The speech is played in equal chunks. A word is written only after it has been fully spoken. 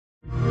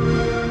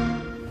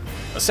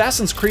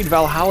Assassin's Creed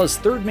Valhalla's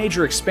third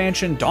major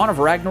expansion, Dawn of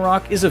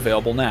Ragnarok, is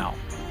available now.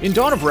 In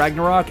Dawn of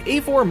Ragnarok,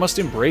 Eivor must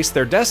embrace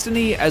their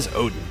destiny as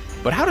Odin.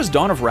 But how does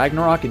Dawn of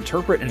Ragnarok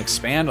interpret and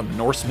expand on the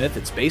Norse myth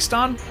it's based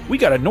on? We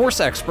got a Norse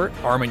expert,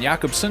 Armann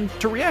Jakobsson,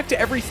 to react to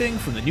everything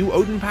from the new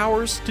Odin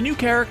powers, to new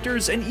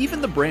characters, and even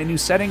the brand new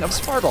setting of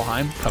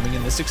Svartalfheim coming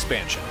in this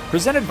expansion.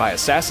 Presented by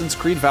Assassin's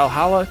Creed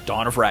Valhalla,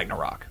 Dawn of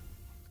Ragnarok.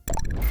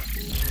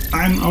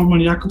 I'm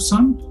Armann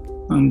Jakobsson,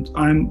 and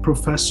I'm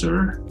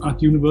professor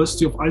at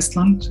University of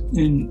Iceland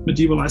in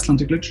medieval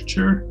Icelandic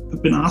literature.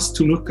 I've been asked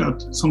to look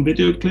at some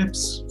video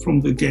clips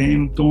from the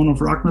game Dawn of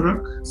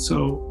Ragnarök,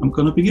 so I'm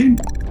gonna begin.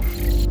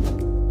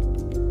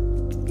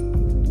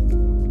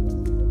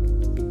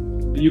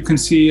 You can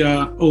see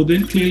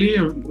Odin clearly,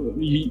 a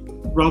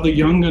rather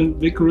young and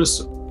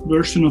vigorous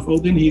version of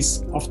Odin.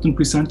 He's often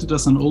presented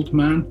as an old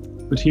man,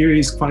 but here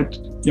he's quite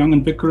young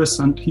and vigorous,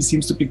 and he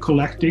seems to be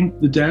collecting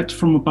the dead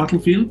from a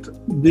battlefield.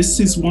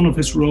 This is one of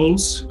his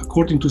roles,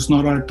 according to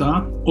Snorri,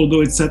 although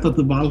it's said that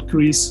the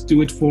Valkyries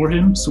do it for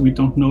him, so we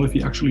don't know if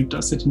he actually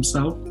does it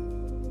himself.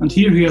 And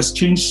here he has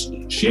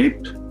changed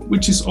shape,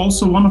 which is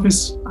also one of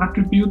his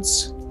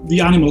attributes.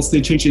 The animals they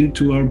change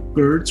into are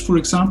birds, for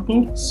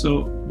example,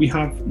 so we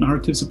have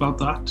narratives about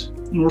that.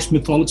 Norse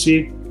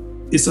mythology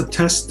is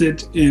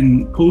attested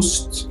in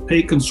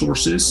post-pagan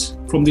sources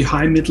from the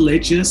High Middle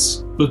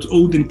Ages, but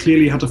Odin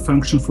clearly had a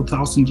function for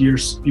 1,000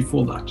 years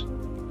before that.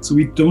 So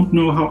we don't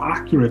know how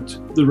accurate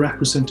the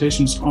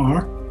representations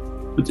are,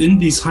 but in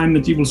these high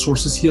medieval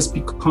sources, he has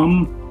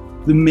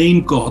become the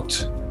main god,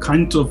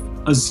 kind of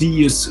a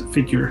Zeus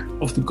figure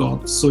of the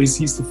gods. So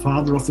he's the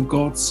father of the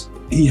gods.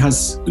 He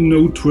has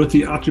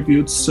noteworthy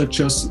attributes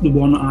such as the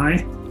one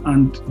eye,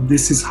 and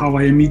this is how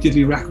I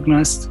immediately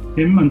recognized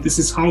him, and this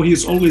is how he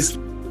is always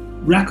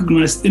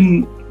recognized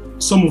in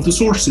some of the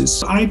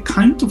sources. I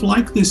kind of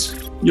like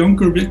this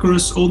younger,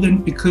 vigorous Odin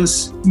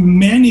because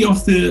many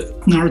of the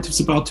narratives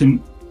about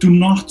him do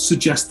not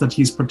suggest that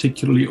he's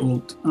particularly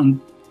old,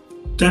 and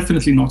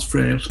definitely not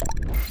frail.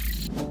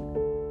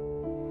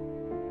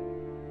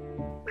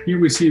 Here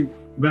we see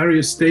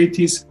various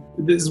deities.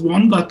 There's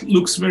one that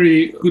looks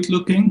very good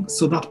looking,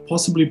 so that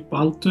possibly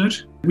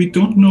Baldr. We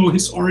don't know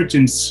his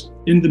origins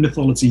in the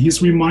mythology.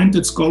 He's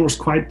reminded scholars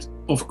quite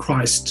of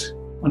Christ.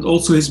 And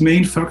also his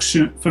main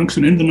function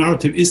in the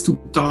narrative is to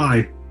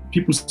die.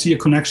 People see a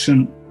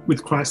connection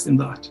with Christ in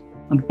that.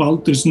 And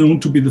Baldr is known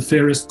to be the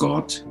fairest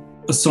god,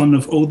 a son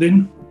of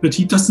Odin, but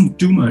he doesn't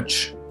do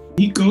much.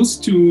 He goes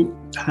to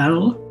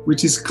Hell,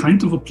 which is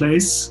kind of a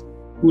place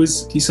who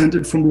is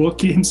descended from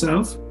Loki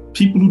himself.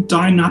 People who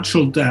die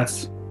natural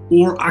death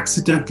or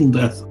accidental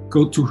death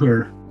go to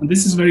her. And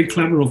this is very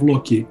clever of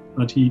Loki,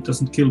 that he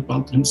doesn't kill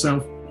Baldr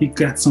himself. He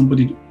gets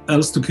somebody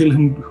else to kill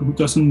him who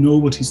doesn't know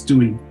what he's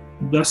doing.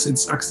 Thus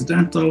it's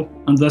accidental,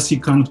 and thus he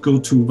can't go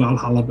to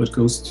Valhalla but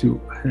goes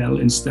to Hell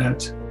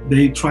instead.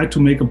 They try to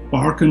make a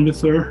bargain with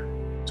her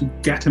to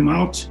get him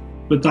out,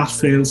 but that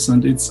fails,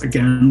 and it's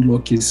again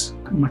Loki's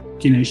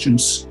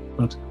machinations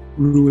that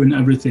ruin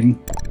everything.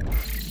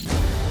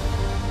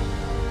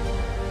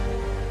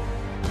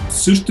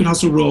 Surtr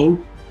has a role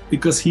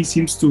because he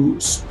seems to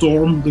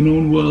storm the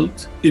known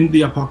world in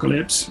the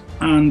apocalypse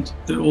and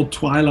the old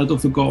twilight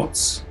of the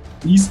gods.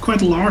 He's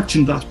quite large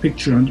in that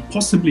picture, and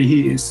possibly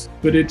he is,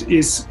 but it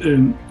is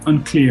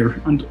unclear,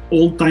 and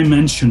all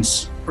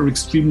dimensions are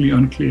extremely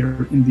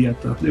unclear in the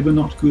Edda. They were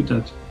not good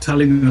at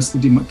telling us the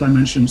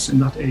dimensions in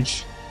that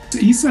age.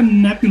 He's a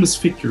nebulous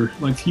figure,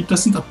 like he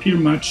doesn't appear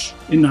much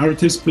in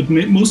narratives, but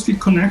mostly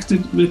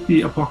connected with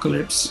the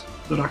apocalypse,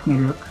 the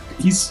Ragnarök.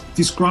 He's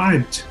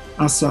described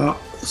as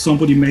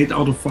somebody made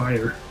out of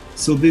fire,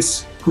 so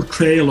this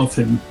portrayal of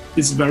him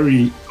is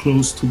very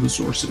close to the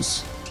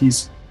sources.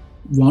 He's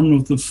one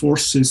of the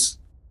forces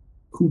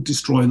who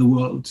destroy the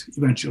world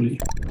eventually.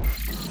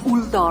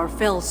 Uldar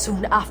fell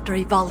soon after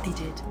Ivaldi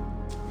did.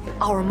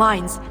 Our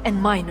mines and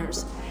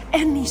miners,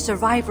 any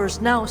survivors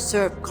now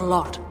serve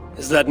Glod.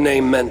 Is that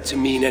name meant to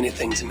mean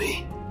anything to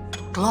me?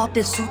 Glod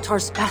is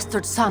Surtr's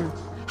bastard son,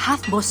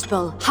 half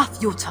Muspel, half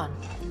Jotnar.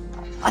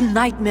 A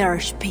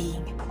nightmarish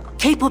being,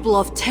 capable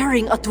of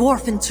tearing a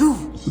dwarf in two.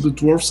 The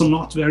dwarves are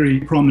not very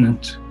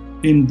prominent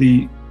in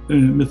the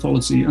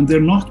mythology, and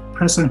they're not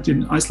present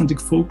in Icelandic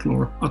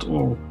folklore at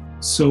all.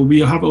 So we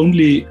have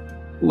only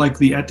like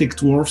the Eddic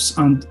dwarfs,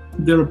 and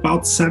there are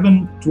about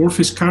 7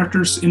 dwarfish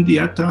characters in the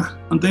Edda,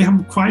 and they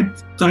have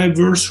quite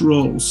diverse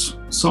roles.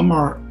 Some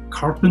are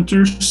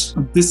carpenters,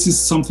 and this is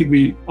something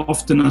we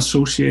often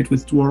associate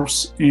with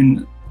dwarfs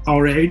in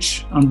our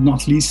age, and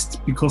not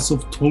least because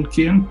of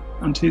Tolkien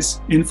and his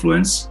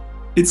influence.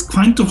 It's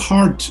kind of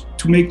hard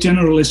to make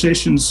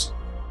generalizations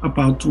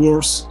about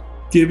dwarfs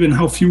given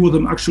how few of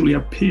them actually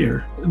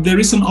appear. There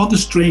is an other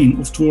strain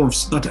of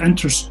dwarves that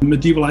enters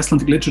medieval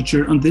Icelandic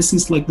literature, and this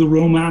is like the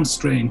Romance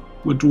strain,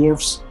 where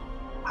dwarves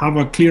have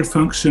a clear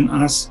function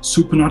as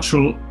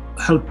supernatural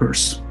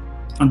helpers.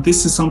 And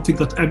this is something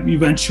that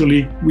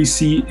eventually we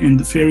see in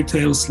the fairy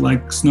tales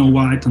like Snow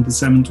White and the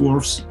 7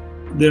 Dwarfs.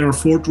 There are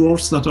 4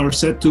 dwarfs that are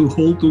said to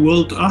hold the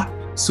world up,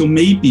 so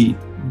maybe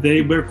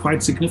they were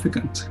quite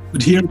significant.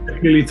 But here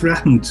they're really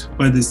threatened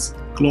by this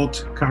Claude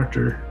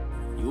character.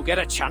 You get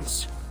a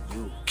chance,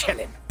 you kill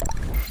him.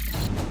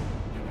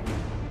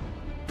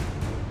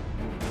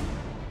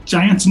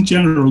 Giants in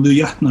general, the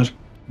Jotnar,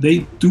 they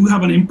do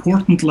have an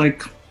important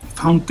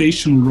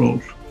foundational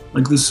role.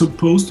 Like they're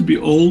supposed to be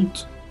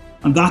old,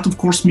 and that of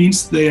course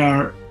means they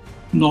are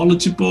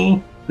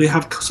knowledgeable, they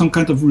have some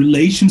kind of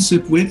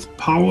relationship with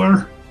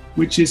power,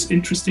 which is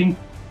interesting.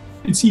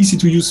 It's easy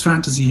to use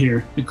fantasy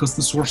here because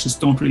the sources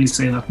don't really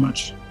say that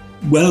much.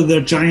 Whether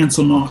they're giants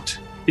or not,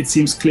 it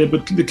seems clear,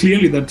 but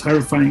clearly they're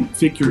terrifying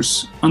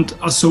figures and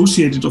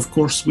associated of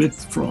course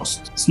with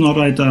frost.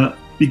 Snorri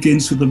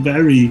begins with a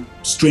very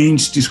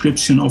strange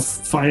description of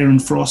fire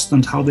and frost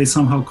and how they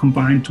somehow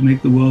combine to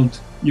make the world.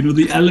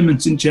 The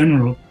elements in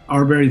general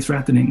are very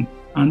threatening,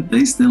 and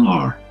they still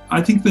are.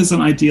 I think there's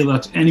an idea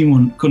that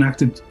anyone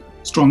connected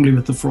strongly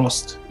with the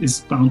frost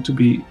is bound to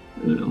be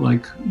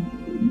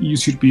you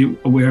should be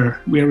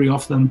wary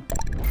of them.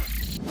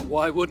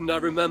 Why wouldn't I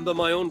remember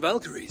my own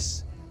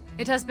Valkyries?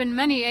 It has been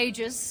many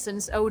ages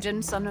since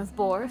Odin, son of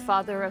Bor,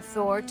 father of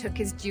Thor, took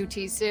his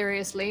duties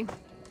seriously.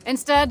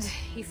 Instead,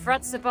 he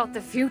frets about the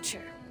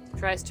future,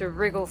 tries to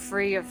wriggle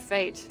free of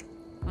fate.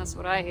 That's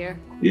what I hear.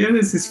 Yeah,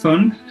 this is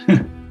fun.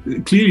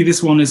 Clearly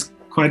this one is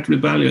quite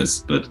rebellious,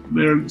 but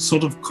they're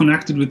sort of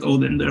connected with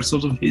Odin. They're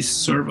sort of his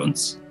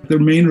servants. Their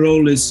main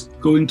role is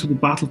going to the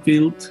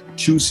battlefield,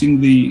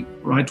 choosing the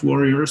right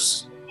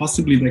warriors.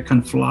 Possibly they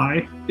can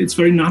fly. It's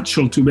very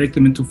natural to make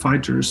them into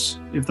fighters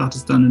if that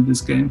is done in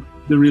this game.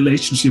 The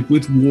relationship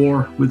with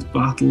war, with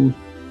battle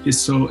is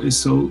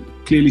so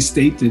clearly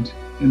stated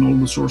in all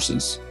the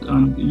sources.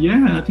 And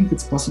yeah, I think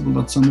it's possible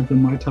that some of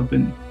them might have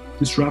been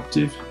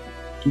disruptive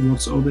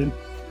towards Odin.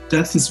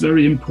 Death is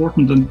very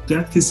important, and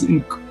death is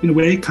in a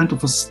way kind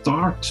of a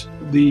start.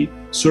 The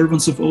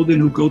servants of Odin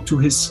who go to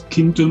his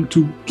kingdom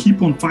to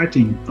keep on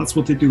fighting. That's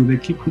what they do, they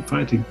keep on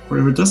fighting.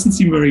 However, it doesn't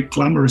seem very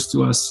glamorous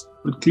to us,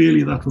 but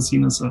clearly that was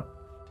seen as a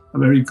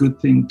very good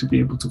thing, to be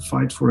able to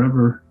fight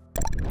forever.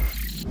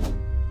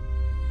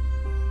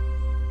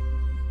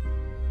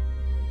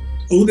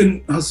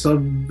 Odin has a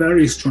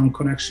very strong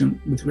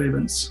connection with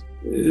ravens.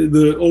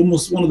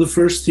 Almost one of the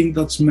first things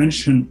that's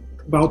mentioned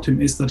about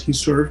him is that he's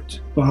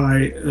served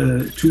by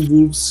 2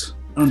 wolves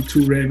and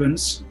 2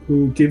 ravens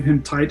who give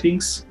him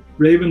tidings.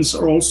 Ravens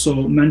are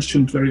also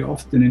mentioned very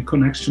often in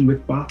connection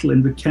with battle.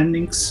 In the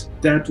kennings,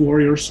 dead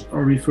warriors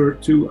are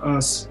referred to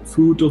as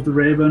food of the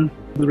raven.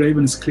 The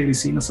raven is clearly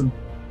seen as a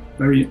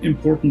very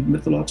important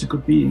mythological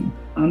being,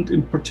 and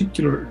in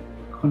particular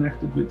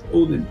connected with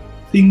Odin.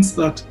 Things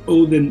that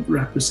Odin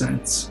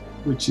represents,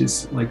 which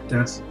is like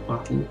death,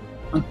 battle,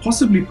 and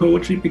possibly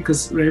poetry,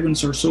 because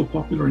ravens are so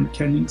popular in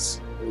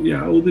kennings.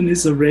 Yeah, Odin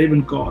is a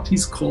raven god.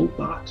 He's called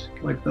that.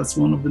 That's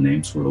one of the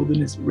names for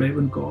Odin, is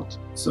raven god.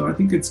 So I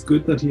think it's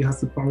good that he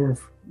has the power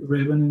of the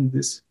raven in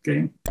this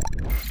game.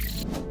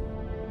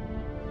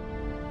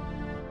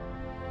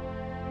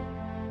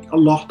 A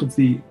lot of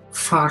the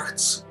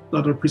facts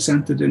that are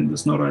presented in the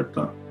Snorri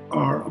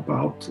are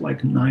about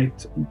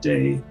night and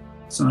day,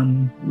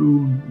 sun,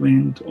 moon,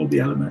 wind, all the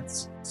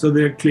elements. So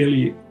they're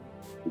clearly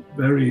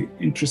very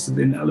interested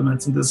in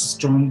elements, and there's a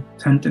strong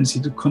tendency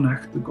to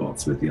connect the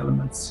gods with the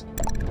elements.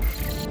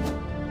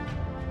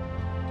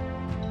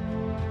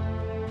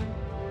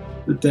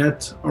 The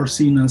dead are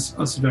seen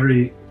as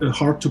very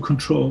hard to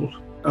control,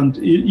 and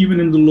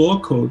even in the law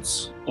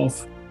codes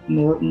of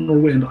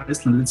Norway and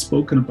Iceland, it's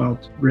spoken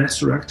about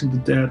resurrecting the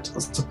dead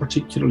as a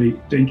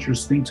particularly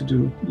dangerous thing to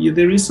do. Yeah,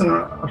 there is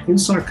a whole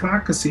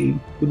Kraka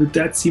scene where the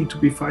dead seem to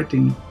be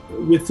fighting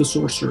with the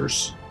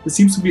sorcerers. There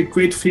seems to be a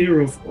great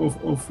fear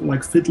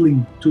of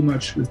fiddling too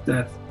much with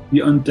death. The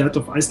undead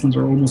of Iceland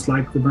are almost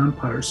like the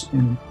vampires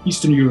in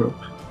Eastern Europe,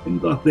 in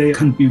that they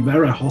can be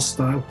very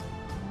hostile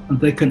and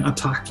they can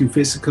attack you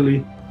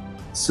physically.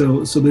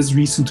 So there's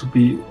reason to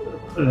be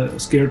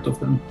scared of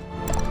them.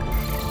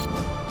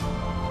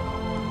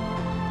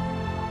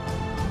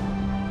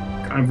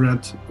 I've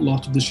read a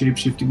lot of the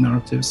shape-shifting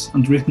narratives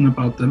and written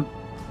about them,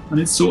 and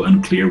it's so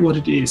unclear what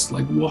it is.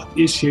 What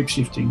is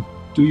shape-shifting?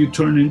 Do you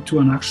turn into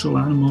an actual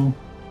animal?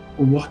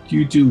 Or what do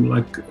you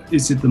do?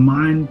 Is it the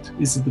mind?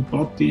 Is it the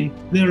body?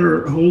 There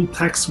are whole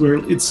texts where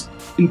it's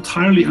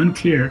entirely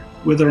unclear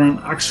whether an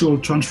actual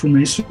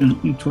transformation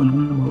into an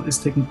animal is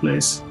taking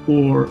place,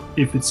 or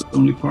if it's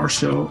only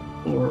partial,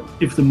 or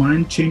if the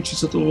mind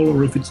changes at all,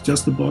 or if it's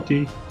just the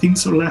body.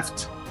 Things are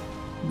left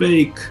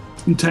vague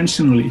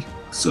intentionally.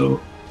 So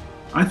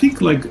I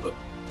think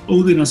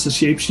Odin as a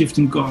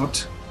shape-shifting god,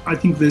 I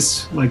think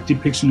this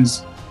depiction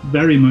is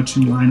very much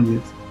in line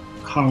with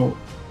how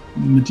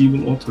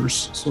medieval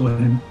authors saw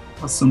him,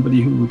 as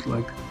somebody who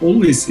would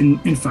always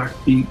in fact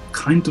be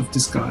kind of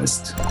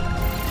disguised.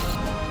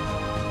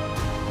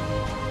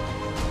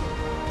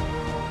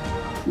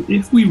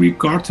 If we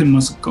regard him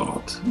as a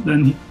god,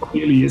 then he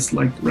clearly is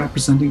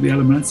representing the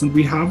elements, and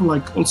we have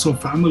also a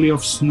family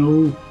of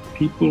snow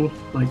people,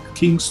 like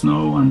King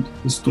Snow and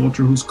his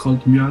daughter who's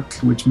called Mjöll,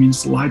 which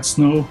means light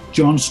snow.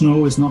 Jon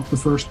Snow is not the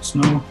first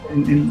snow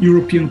in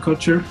European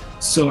culture.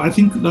 So I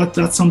think that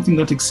that's something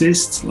that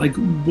exists. Like,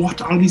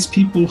 what are these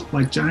people?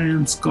 Like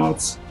giants,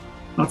 gods?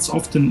 That's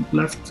often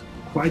left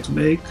quite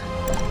vague.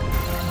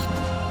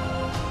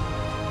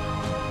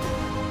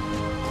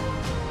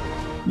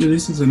 Yeah,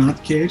 this is an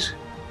Atgeir,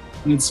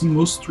 and it's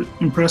most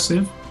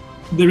impressive.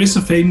 There is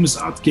a famous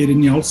Atgeir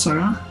in Njál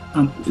saga,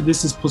 and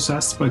this is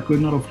possessed by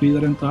Gunnar of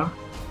Hlíðarenda.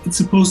 It's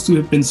supposed to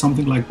have been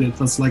something like that.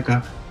 That's like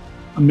a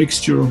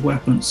mixture of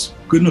weapons.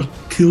 Gunnar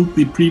killed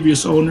the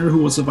previous owner,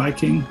 who was a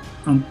Viking,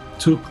 and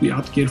took the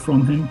Atgeir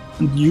from him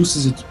and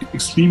uses it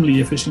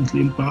extremely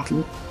efficiently in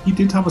battle. He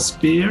did have a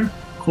spear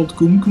called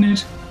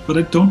Gungnir, but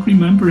I don't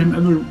remember him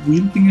ever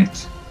wielding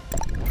it.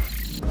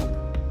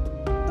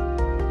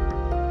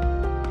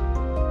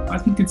 I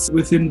think it's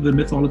within the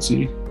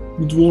mythology.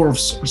 The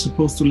dwarves are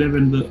supposed to live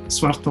in the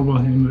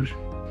Svartalfheim.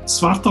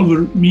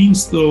 Svartalfur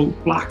means, though,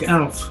 black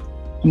elf.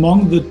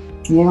 Among the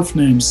dwarf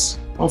names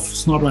of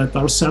Snorri,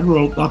 there are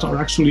several that are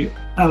actually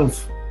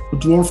elf. A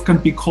dwarf can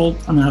be called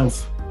an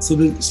elf. So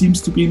there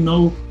seems to be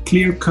no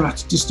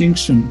clear-cut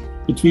distinction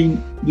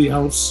between the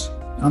elves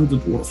and the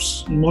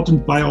dwarves. Modern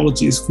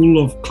biology is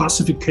full of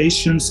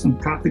classifications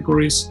and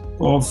categories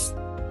of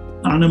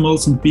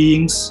animals and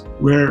beings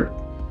where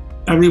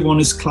everyone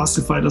is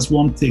classified as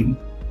one thing.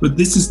 But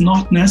this is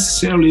not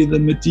necessarily the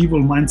medieval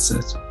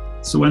mindset.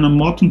 So when a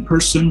modern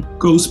person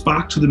goes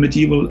back to the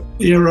medieval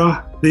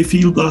era, they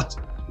feel that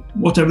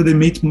whatever they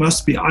meet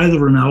must be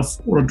either an elf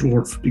or a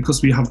dwarf,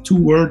 because we have two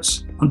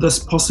words and thus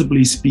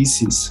possibly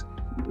species.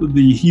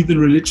 The heathen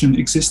religion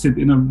existed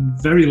in a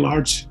very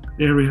large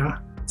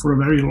area for a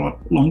very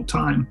long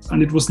time,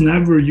 and it was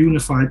never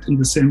unified in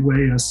the same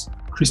way as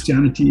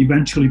Christianity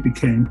eventually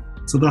became.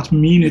 So that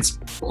means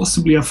it's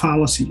possibly a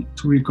fallacy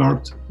to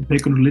regard the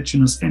pagan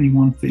religion as any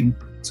one thing.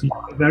 So you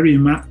can very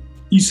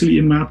easily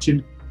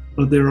imagine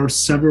that there are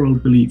several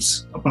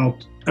beliefs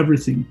about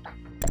everything.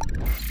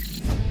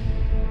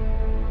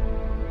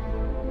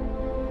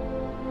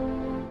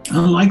 I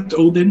liked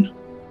Odin.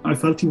 I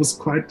felt he was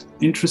quite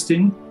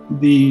interesting.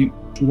 The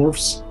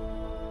dwarves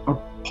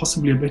are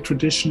possibly a bit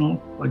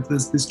traditional, like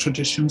there's these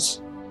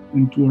traditions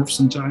in dwarves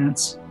and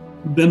giants.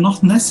 They're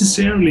not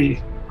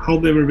necessarily how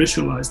they were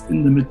visualized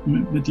in the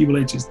medieval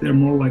ages. They're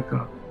more like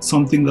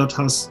something that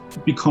has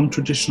become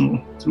traditional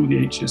through the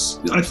ages.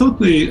 I thought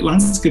the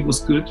landscape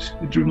was good.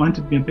 It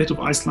reminded me a bit of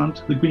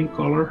Iceland. The green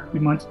color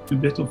reminded me a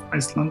bit of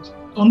Iceland.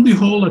 On the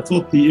whole, I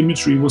thought the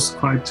imagery was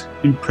quite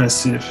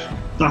impressive.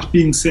 That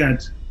being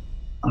said,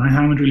 I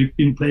haven't really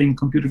been playing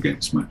computer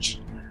games much.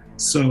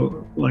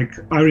 So, like,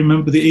 I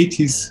remember the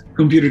 80s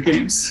computer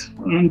games,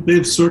 and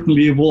they've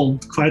certainly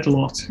evolved quite a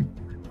lot.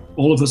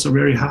 All of us are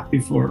very happy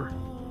for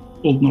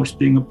Old Norse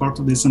being a part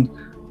of this. And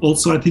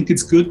also, I think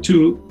it's good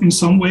to, in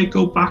some way,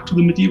 go back to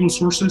the medieval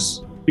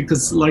sources,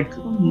 because, like,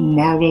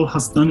 Marvel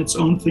has done its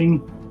own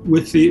thing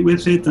with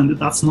it, and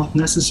that's not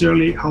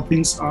necessarily how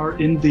things are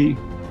in the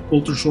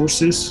older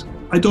sources.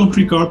 I don't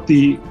regard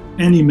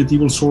any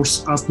medieval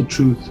source as the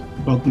truth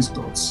about these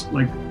gods.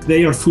 Like,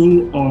 they are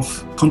full of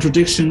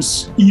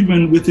contradictions,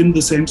 even within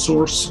the same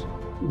source.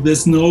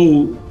 There's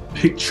no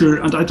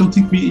picture, and I don't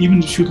think we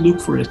even should look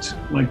for it,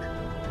 like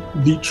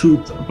the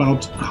truth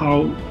about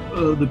how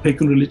the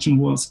pagan religion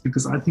was,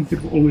 because I think it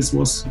always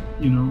was,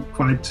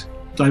 quite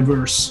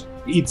diverse.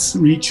 Each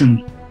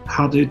region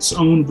had its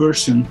own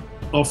version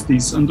of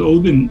these, and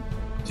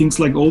things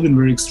like Odin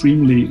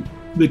were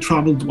they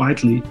traveled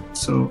widely,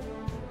 so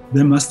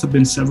there must have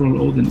been several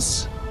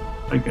Odins,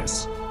 I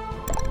guess.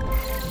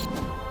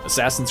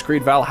 Assassin's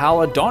Creed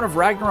Valhalla Dawn of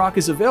Ragnarok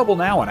is available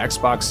now on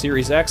Xbox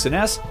Series X and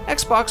S,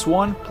 Xbox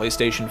One,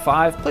 PlayStation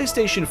 5,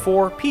 PlayStation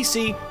 4,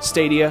 PC,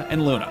 Stadia,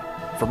 and Luna.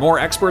 For more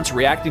experts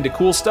reacting to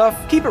cool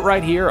stuff, keep it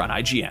right here on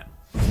IGN.